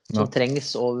 som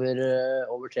trengs over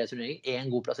 3 turneringer. En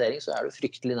god plassering, så er du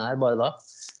fryktelig nær bare da.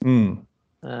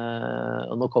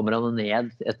 Og nå kommer han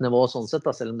ned et nivå sånn sett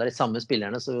da, selv om det er de samme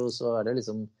spillerne, så er det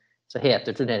liksom, så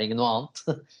heter turneringen noe annet.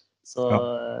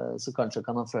 Så kanskje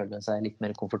kan han føle seg litt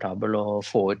mer komfortabel og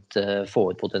få ut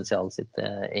potensialet sitt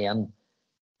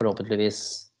forhåpentligvis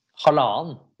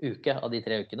 1,5 uke av de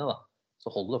 3 ukene da. Så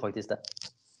holder det faktisk det.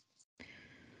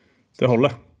 Det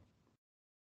holder.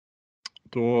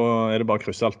 Da det bare å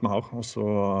krysse alt vi har, og så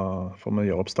får vi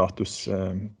gjøre opp status.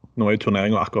 Nå jo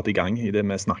turneringen akkurat i gang i det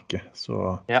vi snakker.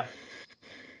 Så,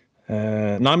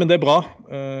 nei, men det bra.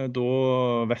 Da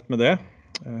vet vi det.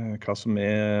 Hva som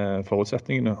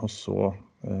forutsetningene, og så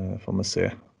får vi se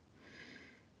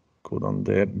hvordan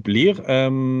det blir.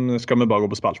 Skal vi bare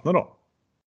gå på spaltene da?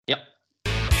 Ja.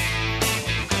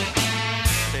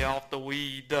 Stay off the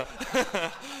weed.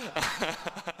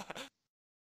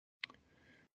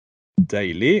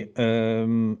 Deilig.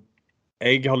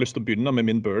 Jeg har lyst til å begynne med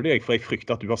min birdie, for jeg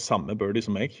frykter at du har samme birdie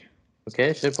som meg. Ok,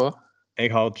 kjør på. Jeg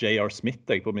har J.R. Smith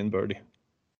på min birdie.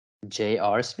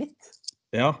 J.R. Smith?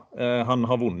 Ja, han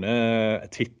har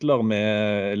vunnet titler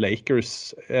med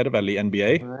Lakers, det vel i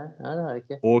NBA? Nei, det har jeg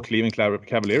ikke. Og Cleveland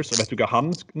Cavaliers, og vet du hva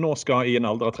han nå skal i en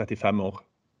alder av 35 år?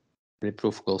 Blir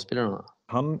proff golfspiller nå?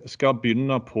 Han skal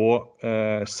begynne på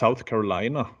South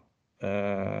Carolina,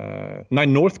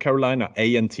 North Carolina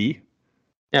A&T,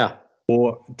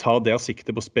 og tar der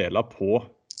sikte på å spille på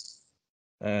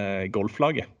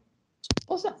golflaget.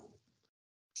 Også.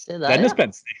 Se der, Den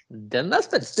spenstig. Den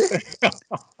spenstig.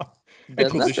 Jeg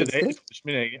trodde ikke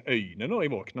mine egne øyne når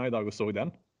jeg våkna i dag og så den.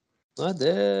 Nei,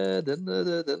 den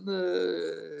hadde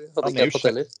ikke jeg fått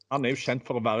heller. Han jo kjent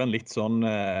for å være en litt sånn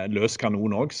løs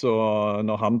kanon også, så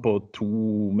når han på 2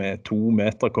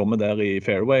 meter kommer der i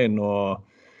fairwayen,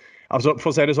 altså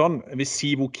for å si det sånn, hvis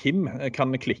Sivo Kim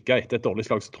kan klikke etter et dårlig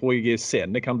slag, så tror jeg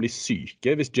scenene kan bli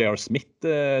syke hvis J.R. Smith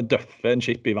døffer en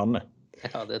chip i vannet.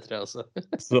 Ja, det tror jeg også.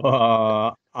 Så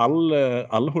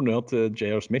all honnør til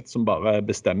J.R. Smith som bare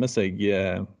bestemmer seg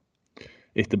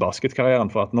etter basketkarrieren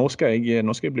for at nå skal jeg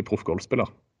bli proff golfspiller.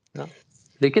 Ja.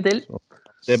 Lykke til.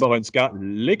 Så det bare å ønske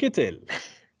lykke til.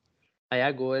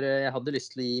 Jeg hadde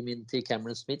lyst til å gi min til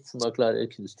Cameron Smith, som da klarer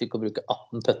kunststykket å bruke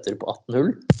 18 putter på 18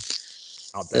 hull.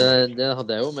 Ja, det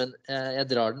hadde jeg jo, men jeg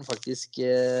drar den faktisk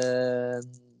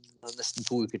nesten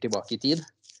 2 uker tilbake i tid.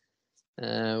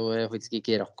 Og jeg faktisk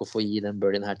ikke rakk å få gi den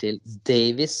birdien her til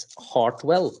Davis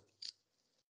Hartwell.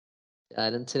 Det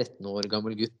en 13 år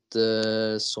gammel gutt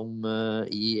som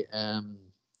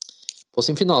på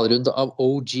sin finalerunde av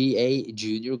OGA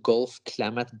Junior Golf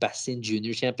Klamath Basin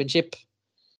Junior Championship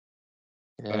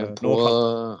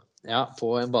på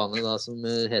en bane da som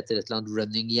heter et eller annet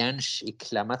Running Yanch i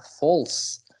Klamath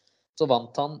Falls, så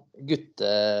vant han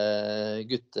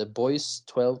gutte boys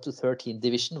 12-13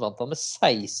 division, vant han med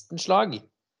 16 slag.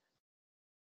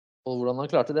 Og hvordan han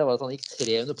klarte det var at han gikk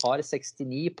 300 par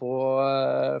 69 på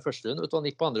første runde. Vet du hva han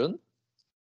gikk på andre runden?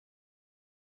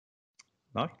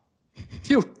 Nei.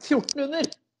 14 under!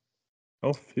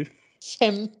 Fy.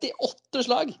 58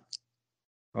 slag!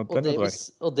 Ja,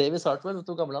 og Davis Hartwell, vet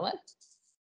du hvor gammel han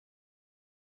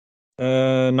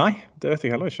Nei, det vet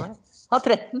jeg heller ikke. Han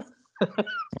 13.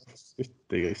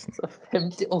 Fytti grisen. Så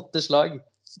 58 slag.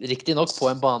 Riktig nok på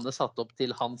en bane satt opp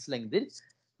til hans lengder,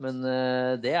 men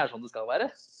det sånn det skal være.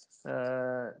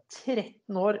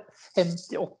 13 år,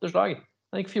 58 slag.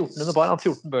 Han gikk 14 under par, han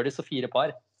 14 birdies og 4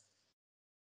 par.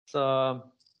 Så,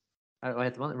 hva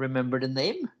heter man? Remember the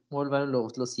name? Må vel være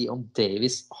lov til å si om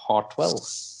Davis Hartwell.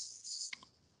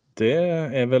 Det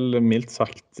vel mildt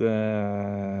sagt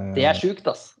Det sjukt,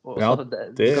 ass. Ja,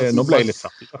 nå ble jeg litt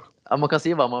satt. Ja, man kan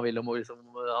si hva man vil om liksom,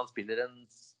 han spiller en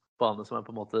bane som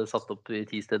på en måte satt opp i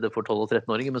 10 steder for 12- og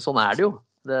 13-åringer, men sånn det jo.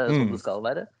 Det sånn det skal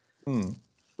være.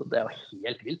 Så det jo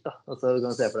helt vilt da. Altså, du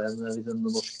kan se for deg hvis en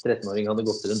norsk 13-åring hadde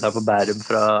gått rundt her på Bærum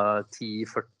fra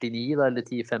 10,49 da, eller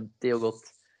 10,50 og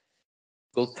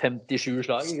gått 57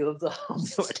 slag, ikke sant? Så hadde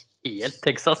det vært helt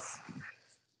Texas.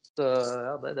 Så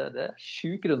ja, det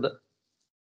sjuk runde.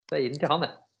 Så jeg gir den til han,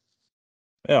 jeg.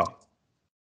 Ja.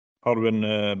 Har du en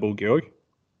bogey også?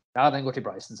 Ja, den går til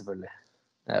Bryson selvfølgelig.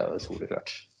 Det jo soleklart.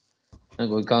 Den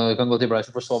kan gå til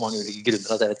Bryson for så mange ulike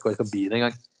grunner at jeg vet ikke hva jeg skal by det en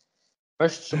gang.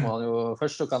 Først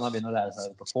så kan han begynne å lære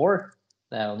seg på 4.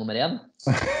 Det jo nummer 1.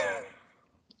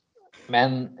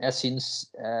 Men jeg synes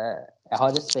jeg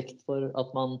har respekt for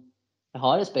at man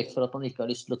ikke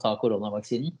har lyst til å ta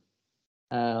koronavaksinen.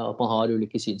 At man har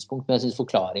ulike synspunkt, men jeg synes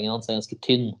forklaringen hans ganske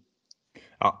tynn.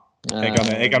 Ja,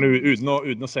 jeg kan jo uten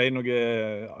å si noe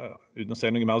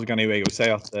mer, så kan jeg jo også si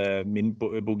at min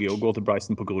boogie går til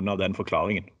Bryson på grunn av den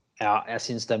forklaringen. Ja, jeg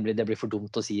synes det blir for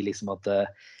dumt å si liksom at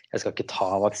jeg skal ikke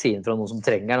ta vaksinen fra noen som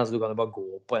trenger den. Altså, du kan jo bare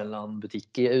gå på en eller annen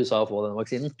butikk i USA og få den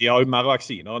vaksinen. De har jo mer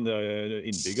vaksiner enn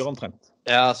innbyggere omtrent.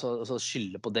 Ja, så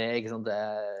skylde på det, ikke sant?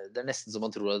 Det nesten som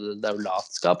man tror at det jo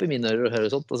latskap i mine ører å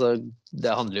høre sånt. Altså,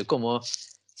 det handler jo ikke om å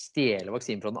stjele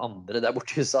vaksinen fra den andre der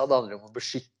borte i USA, det handler om å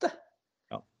beskytte.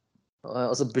 Ja.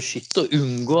 Altså beskytte og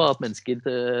unngå at mennesker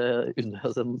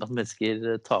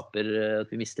taper,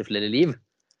 at vi mister flere liv.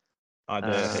 Nei,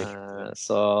 det helt...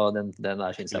 Så den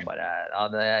der synes jeg bare ja,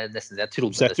 det nesten jeg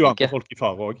trodde setter jo andre folk i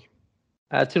fare også.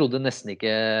 Jeg trodde nesten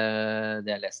ikke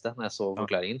det jeg leste når jeg så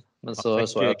forklaringen, men så jeg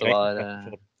at det var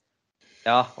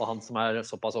ja, og han som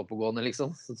såpass oppegående liksom,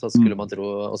 så skulle man tro,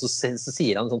 og så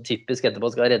sier han sånn typisk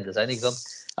etterpå skal redde seg, ikke sant?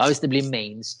 Ja, hvis det blir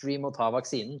mainstream å ta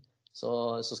vaksinen,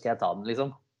 så skal jeg ta den liksom.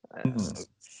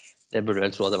 Det burde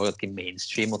vel tro at det var ganske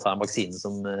mainstream å ta en vaksine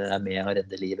som med å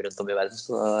redde liv rundt om i verden,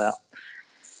 så ja.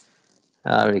 Det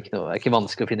er ikke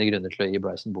vanskelig å finne grunner til å gi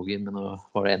Bryson boogie, men nå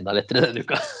var det enda lettere denne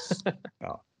uka.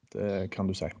 Ja, det kan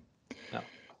du si. Ja.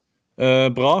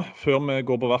 Bra, før vi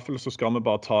går på vaffel så skal vi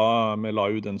bare vi la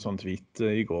ut en sånn tweet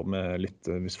i går med litt,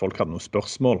 hvis folk hadde noen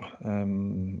spørsmål.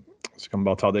 Så kan vi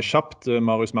bare ta det kjapt.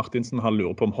 Marius Martinsen, han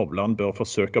lurer på om Hovland bør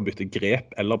forsøke å bytte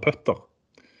grep eller putter.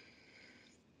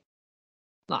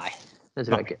 Nei, det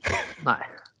tror jeg ikke. Nei.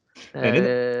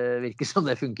 Det virker som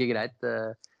det funker greit.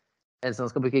 En som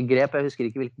skal bruke grep, jeg husker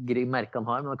ikke hvilken merke han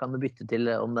har, men da kan du bytte til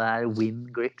om det win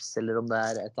grips, eller om det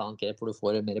et annet grep hvor du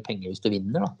får mer penger hvis du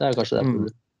vinner. Da. Det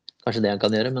kanskje det han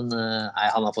kan gjøre, men nei,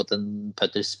 han har fått en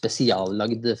putter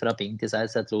spesiallagd fra Ping til seg,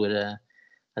 så jeg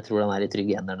tror han i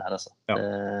trygge hender der. Altså. Ja.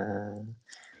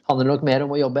 Det handler nok mer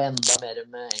om å jobbe enda mer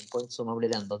med aimpoint, så han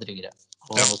blir enda tryggere.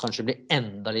 Og kanskje blir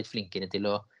enda litt flinkere til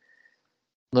å...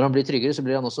 Når han blir tryggere, så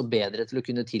blir han også bedre til å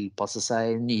kunne tilpasse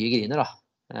seg nye griner, da.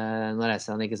 Nå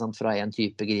reiser han ikke sant, fra en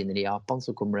type griner i Japan,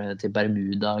 så kommer det til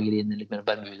Bermuda-griner, litt mer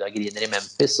Bermuda-griner i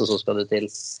Memphis, og så skal det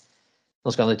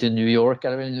til New York,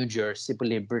 eller New Jersey på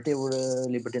Liberty,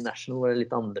 Liberty National, hvor det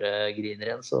litt andre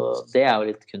griner igjen, så det jo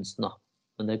litt kunsten da,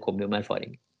 men det kommer jo med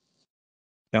erfaring.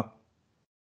 Ja.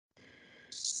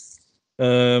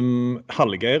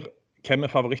 Hallgeir, hvem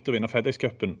favoritt å vinne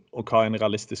FedEx-cupen, og hva en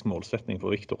realistisk målsetning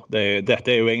for Victor?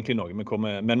 Dette jo egentlig noe vi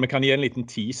kommer, men vi kan gi en liten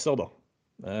teaser da,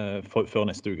 før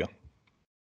neste uke.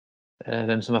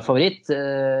 Hvem som favoritt?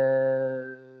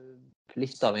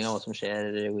 Litt avhengig av hva som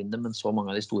skjer i Wyndham, men så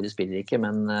mange av de store spiller ikke,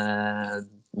 men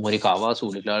Morikawa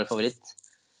soleklar favoritt.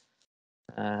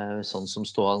 Sånn som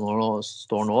står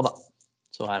nå da,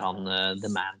 så han the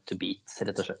man to beat,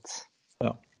 rett og slett.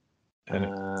 Ja.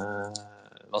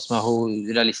 Hva som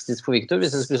realistisk for Victor,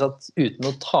 hvis jeg skulle satt uten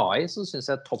å ta i, så synes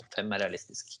jeg topp 5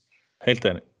 realistisk. Helt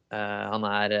enig. Han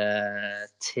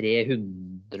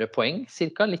 300 poeng,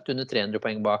 cirka, litt under 300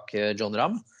 poeng bak John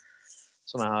Rahm,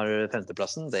 som har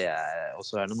 5.-plassen. Og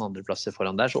så det noen andre plasser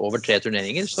foran der, så over 3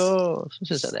 turneringer, så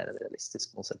synes jeg det en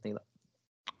realistisk målsetning da.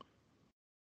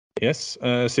 Yes,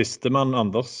 sistemann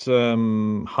Anders,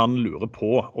 han lurer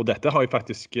på, og dette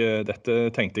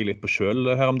tenkte jeg litt på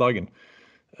selv her om dagen,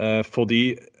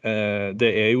 fordi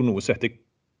det jo noe som heter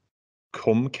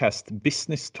Comcast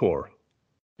Business Tour.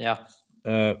 Ja.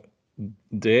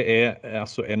 Det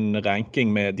altså en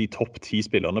ranking med de topp 10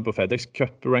 spillerne på FedEx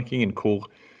Cup-rankingen,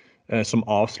 som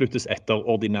avsluttes etter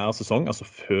ordinær sesong, altså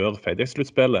før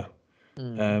FedEx-sluttspillet.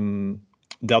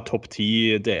 Der topp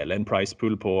 10 deler en price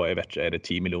pool på, jeg vet ikke, det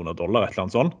 $10 millioner, et eller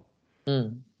annet sånt?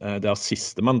 Der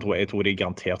sistemann tror jeg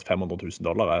garantert $500,000, et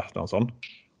eller annet sånt.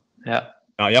 Ja.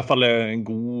 Ja, i hvert fall en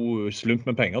god slump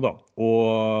med penger da.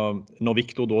 Og når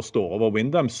Victor da står over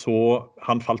Wyndham, så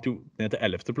han falt jo ned til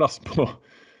 11. plass på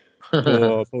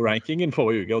rankingen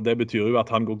forrige uke, og det betyr jo at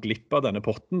han går glipp av denne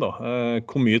potten da.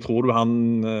 Hvor mye tror du han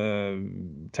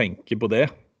tenker på det?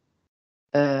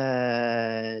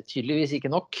 Tydeligvis ikke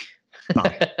nok.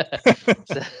 Nei.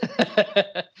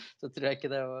 så tror jeg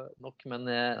ikke det var nok, men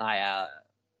nei, jeg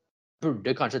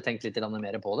burde kanskje tenkt litt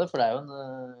mer på det, for det jo en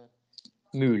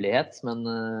mulighet, men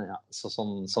ja,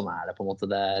 sånn det på en måte.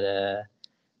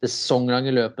 Det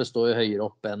sesonglange løpet står jo høyere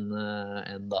opp enn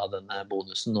da denne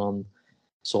bonusen, og han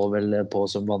så vel på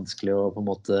som vanskelig å på en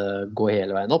måte gå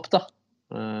hele veien opp da.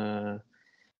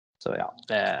 Så ja,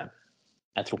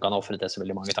 jeg tror ikke han har offret det så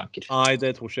veldig mange tanker. Nei,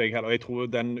 det tror ikke jeg heller. Jeg tror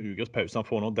den ukers pause han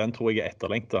får nå, den tror jeg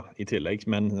etterlengtet i tillegg,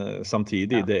 men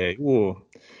samtidig, det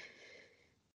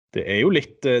er jo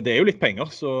litt penger,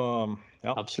 så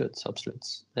ja. Absolutt.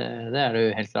 Det det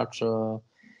jo helt klart, så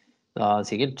da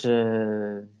sikkert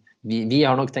vi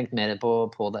har nok tenkt mer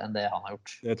på det enn det han har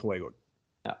gjort. Det tror jeg også.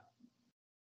 Ja.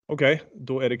 Ok,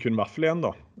 da det kun vaffel igjen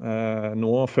da.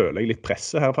 Nå føler jeg litt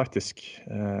presse her faktisk.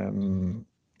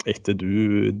 Etter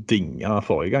du dinga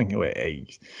forrige gang, og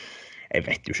jeg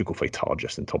vet jo ikke hvorfor jeg tar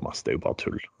Justin Thomas, det jo bare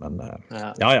tull. Men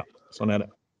ja, sånn det.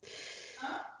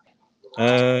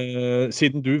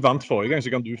 Siden du vant forrige gang, så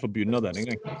kan du få begynne denne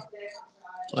gang.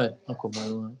 Oi, nå kommer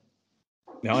jo...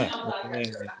 Ja,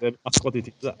 det akkurat i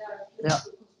tide. Ja.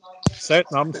 Si et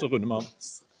navn, så runder vi an.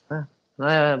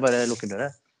 Nei, jeg bare lukker døra.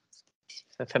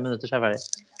 5 minutter, så jeg ferdig.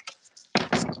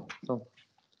 Sånn.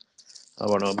 Da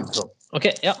var det noe sånn. Ok,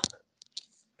 ja.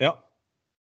 Ja.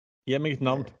 Gi meg et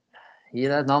navn. Gi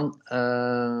deg et navn.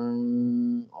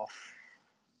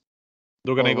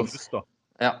 Da kan jeg gå først da.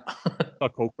 Ja.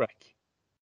 Da Kokrak.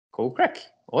 Kokrak?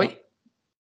 Oi.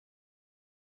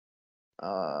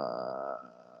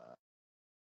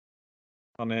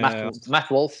 Matt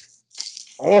Wolff.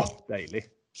 Deilig.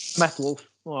 Matt Wolff.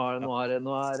 Nå har han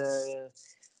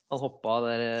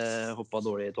hoppet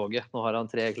dårlig i toget. Nå har han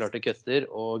 3 klarte køtter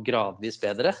og gradvis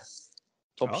bedre.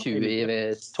 Topp 20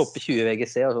 i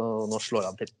VGC, og nå slår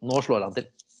han til.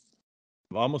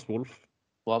 Vamos Wolff.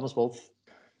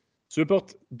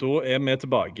 Supert. Da vi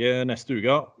tilbake neste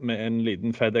uke med en liten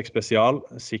FedEx spesial,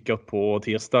 sikkert på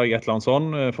tirsdag, et eller annet sånn.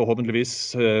 Forhåpentligvis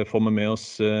får vi med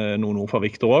oss noen ord fra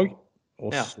Victor også.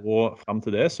 Og så frem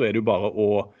til det, så det jo bare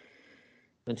å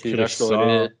Ventura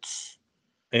slår ut.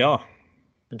 Ja.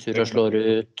 Ventura slår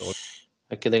ut.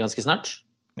 Ikke det ganske snart?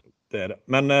 Det det.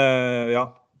 Men ja,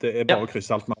 det bare å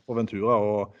krysse alt med på Ventura,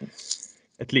 og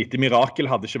et lite mirakel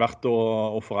hadde ikke vært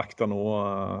å forakte nå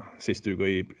siste uka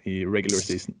i regular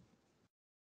season.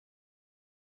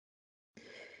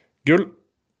 Gull.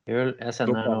 Jeg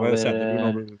sender du når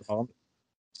du har den.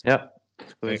 Ja,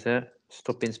 skal vi se.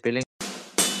 Stopp innspilling.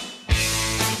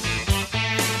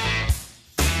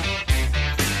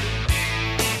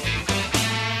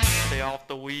 Stay off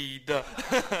the weed.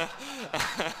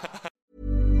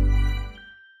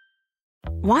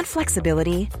 Want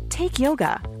flexibility? Take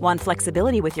yoga. Want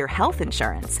flexibility with your health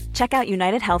insurance? Check out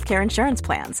United Healthcare Insurance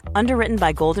Plans. Underwritten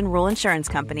by Golden Rule Insurance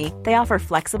Company, they offer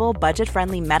flexible,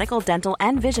 budget-friendly medical, dental,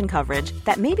 and vision coverage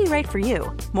that may be right for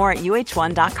you. More at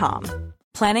uh1.com.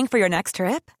 Planning for your next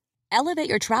trip? Elevate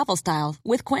your travel style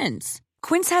with Quince.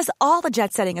 Quince has all the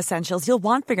jet-setting essentials you'll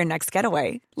want for your next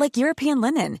getaway, like European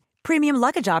linen, premium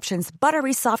luggage options,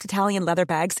 buttery soft Italian leather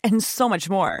bags, and so much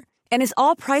more. And is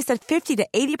all priced at 50 to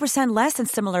 80% less than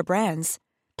similar brands.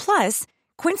 Plus,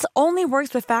 Quince only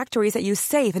works with factories that use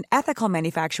safe and ethical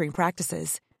manufacturing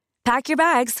practices. Pack your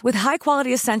bags with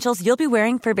high-quality essentials you'll be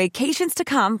wearing for vacations to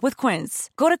come with Quince.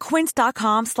 Go to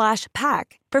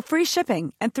quince.com/pack for free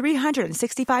shipping and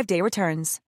 365-day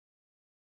returns.